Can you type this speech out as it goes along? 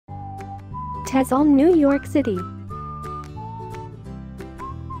TESOL, New York City.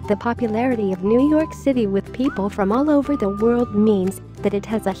 The popularity of New York City with people from all over the world means that it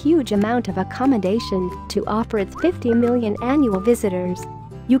has a huge amount of accommodation to offer its 50 million annual visitors.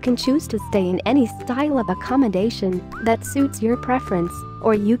 You can choose to stay in any style of accommodation that suits your preference,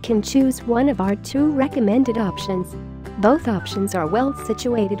 or you can choose one of our 2 recommended options. Both options are well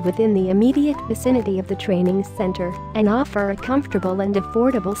situated within the immediate vicinity of the training center and offer a comfortable and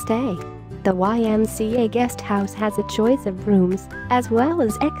affordable stay. The YMCA Guest House has a choice of rooms, as well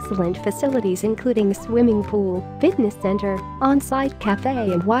as excellent facilities including swimming pool, fitness center, on-site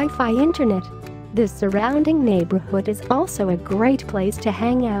cafe and Wi-Fi internet. The surrounding neighborhood is also a great place to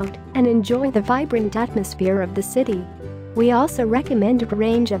hang out and enjoy the vibrant atmosphere of the city. We also recommend a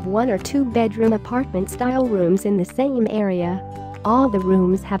range of 1 or 2 bedroom apartment-style rooms in the same area. All the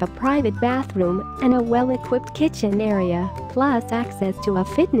rooms have a private bathroom and a well-equipped kitchen area, plus access to a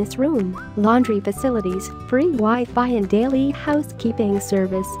fitness room, laundry facilities, free Wi-Fi and daily housekeeping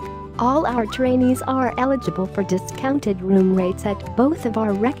service. All our trainees are eligible for discounted room rates at both of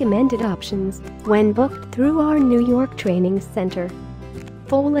our recommended options when booked through our New York Training Center.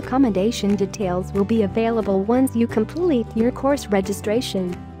 Full accommodation details will be available once you complete your course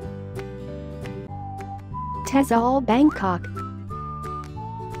registration. TESOL, Bangkok.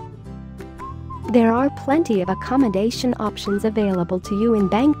 There are plenty of accommodation options available to you in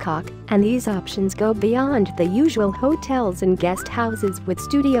Bangkok, and these options go beyond the usual hotels and guest houses with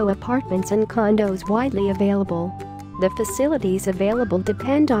studio apartments and condos widely available. The facilities available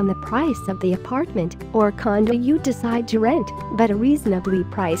depend on the price of the apartment or condo you decide to rent, but a reasonably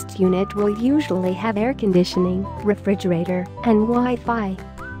priced unit will usually have air conditioning, refrigerator, and Wi-Fi.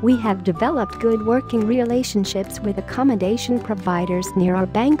 We have developed good working relationships with accommodation providers near our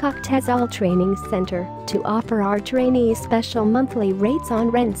Bangkok TESOL Training Center to offer our trainees special monthly rates on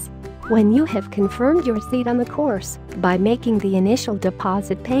rents. When you have confirmed your seat on the course, by making the initial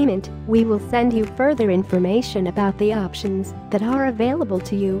deposit payment, we will send you further information about the options that are available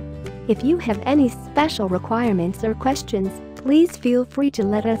to you. If you have any special requirements or questions, please feel free to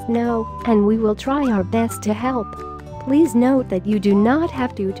let us know, and we will try our best to help. Please note that you do not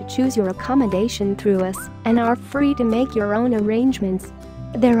have to choose your accommodation through us and are free to make your own arrangements.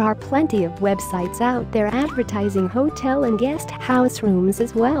 There are plenty of websites out there advertising hotel and guest house rooms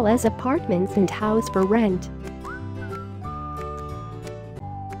as well as apartments and house for rent.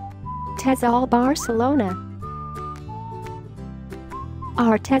 TESOL, Barcelona.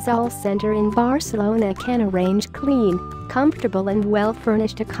 Our TESOL Center in Barcelona can arrange clean, comfortable and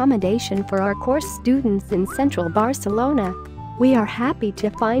well-furnished accommodation for our course students in central Barcelona. We are happy to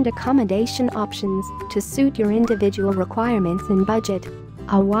find accommodation options to suit your individual requirements and budget.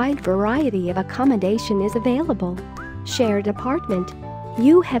 A wide variety of accommodation is available. Shared apartment.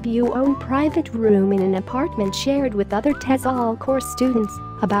 You have your own private room in an apartment shared with other TESOL course students,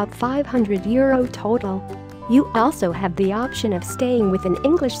 about €500 total. You also have the option of staying with an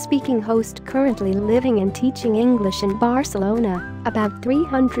English-speaking host currently living and teaching English in Barcelona, about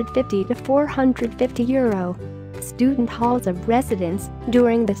 €350 to €450. Student halls of residence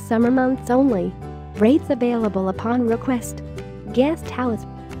during the summer months only. Rates available upon request. Guest house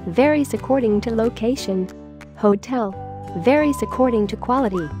varies according to location. Hotel varies according to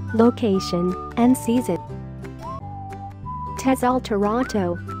quality, location, and season. TESOL,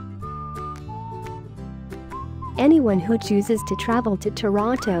 Toronto. Anyone who chooses to travel to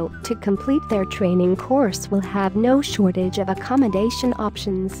Toronto to complete their training course will have no shortage of accommodation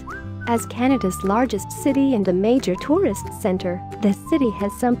options. As Canada's largest city and a major tourist center, the city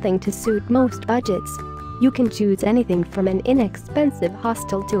has something to suit most budgets. You can choose anything from an inexpensive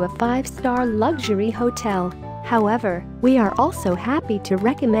hostel to a 5-star luxury hotel. However, we are also happy to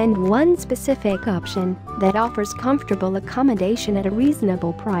recommend one specific option that offers comfortable accommodation at a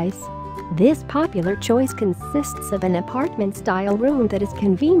reasonable price. This popular choice consists of an apartment-style room that is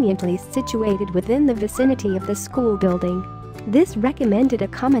conveniently situated within the vicinity of the school building. This recommended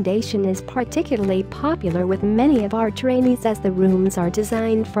accommodation is particularly popular with many of our trainees as the rooms are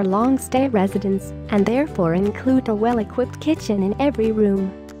designed for long-stay residents and therefore include a well-equipped kitchen in every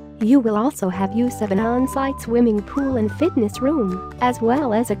room. You will also have use of an on-site swimming pool and fitness room, as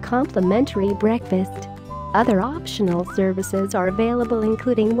well as a complimentary breakfast. Other optional services are available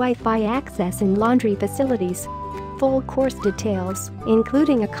including Wi-Fi access and laundry facilities. Full course details,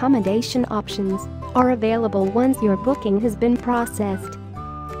 including accommodation options, are available once your booking has been processed.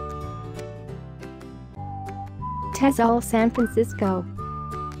 TESOL, San Francisco.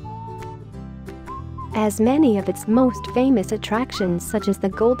 as many of its most famous attractions such as the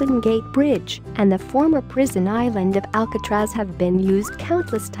Golden Gate Bridge and the former prison island of Alcatraz have been used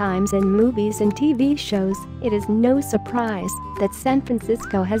countless times in movies and TV shows. It is no surprise that San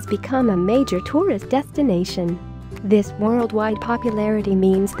Francisco has become a major tourist destination. This worldwide popularity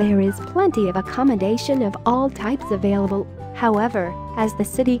means there is plenty of accommodation of all types available. However, as the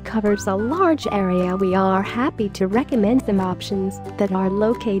city covers a large area, we are happy to recommend some options that are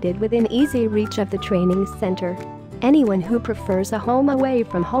located within easy reach of the training center. Anyone who prefers a home away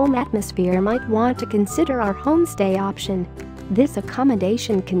from home atmosphere might want to consider our homestay option. This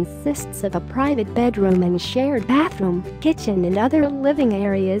accommodation consists of a private bedroom and shared bathroom, kitchen and other living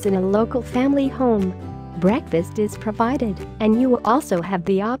areas in a local family home. Breakfast is provided, and you will also have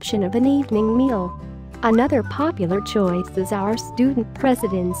the option of an evening meal. Another popular choice is our student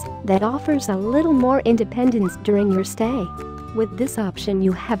residence that offers a little more independence during your stay. With this option,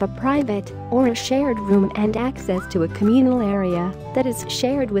 you have a private or a shared room and access to a communal area that is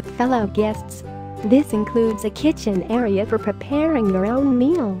shared with fellow guests. This includes a kitchen area for preparing your own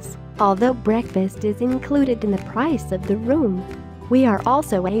meals, although breakfast is included in the price of the room. We are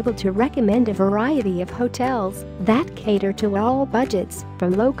also able to recommend a variety of hotels that cater to all budgets,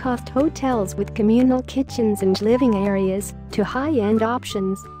 from low-cost hotels with communal kitchens and living areas to high-end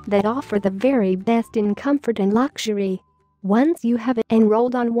options that offer the very best in comfort and luxury. Once you have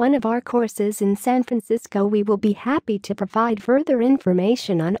enrolled on one of our courses in San Francisco, we will be happy to provide further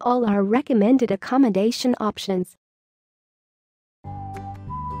information on all our recommended accommodation options.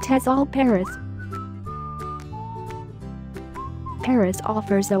 TESOL Paris. Paris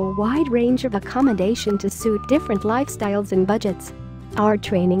offers a wide range of accommodation to suit different lifestyles and budgets. Our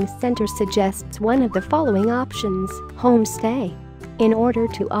training center suggests one of the following options: homestay. In order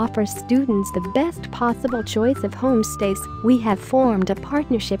to offer students the best possible choice of homestays, we have formed a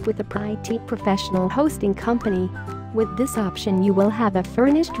partnership with a IT professional hosting company. With this option, you will have a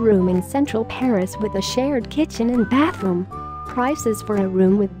furnished room in central Paris with a shared kitchen and bathroom. Prices for a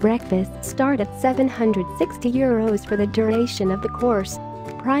room with breakfast start at €760 for the duration of the course.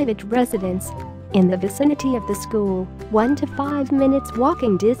 Private residence. In the vicinity of the school, 1 to 5 minutes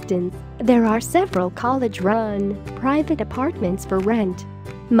walking distance, there are several college-run private apartments for rent.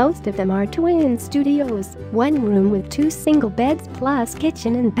 Most of them are twin studios, one room with 2 single beds plus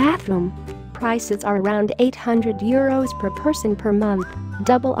kitchen and bathroom. Prices are around €800 per person per month,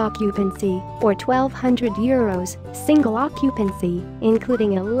 double occupancy, or €1,200 single occupancy,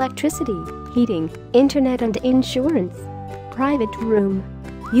 including electricity, heating, internet and insurance. Private room.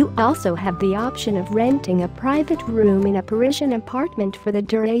 You also have the option of renting a private room in a Parisian apartment for the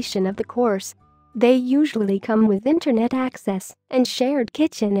duration of the course. They usually come with internet access and shared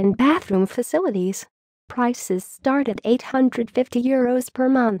kitchen and bathroom facilities. Prices start at €850 per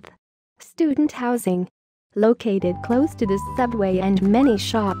month. Student housing. Located close to the subway and many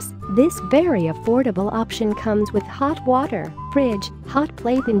shops, this very affordable option comes with hot water, fridge, hot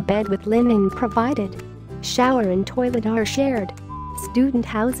plate and bed with linen provided. Shower and toilet are shared. Student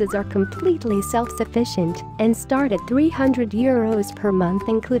houses are completely self-sufficient and start at €300 per month,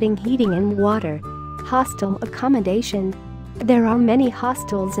 including heating and water. Hostel accommodation. There are many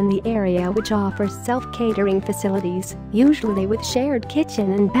hostels in the area which offer self-catering facilities, usually with shared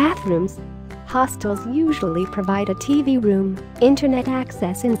kitchen and bathrooms. Hostels usually provide a TV room, internet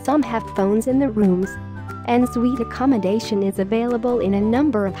access and some have phones in the rooms. En-suite accommodation is available in a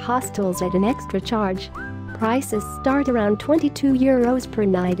number of hostels at an extra charge. Prices start around €22 per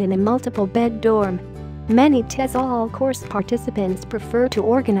night in a multiple-bed dorm. Many TESOL course participants prefer to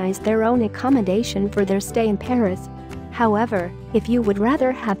organize their own accommodation for their stay in Paris. However, if you would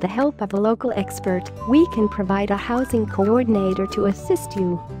rather have the help of a local expert, we can provide a housing coordinator to assist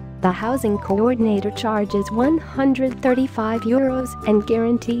you. The housing coordinator charges €135 and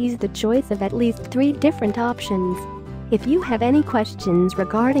guarantees the choice of at least 3 different options. If you have any questions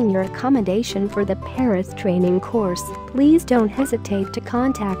regarding your accommodation for the Paris training course, please don't hesitate to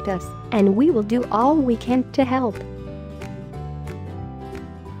contact us, and we will do all we can to help.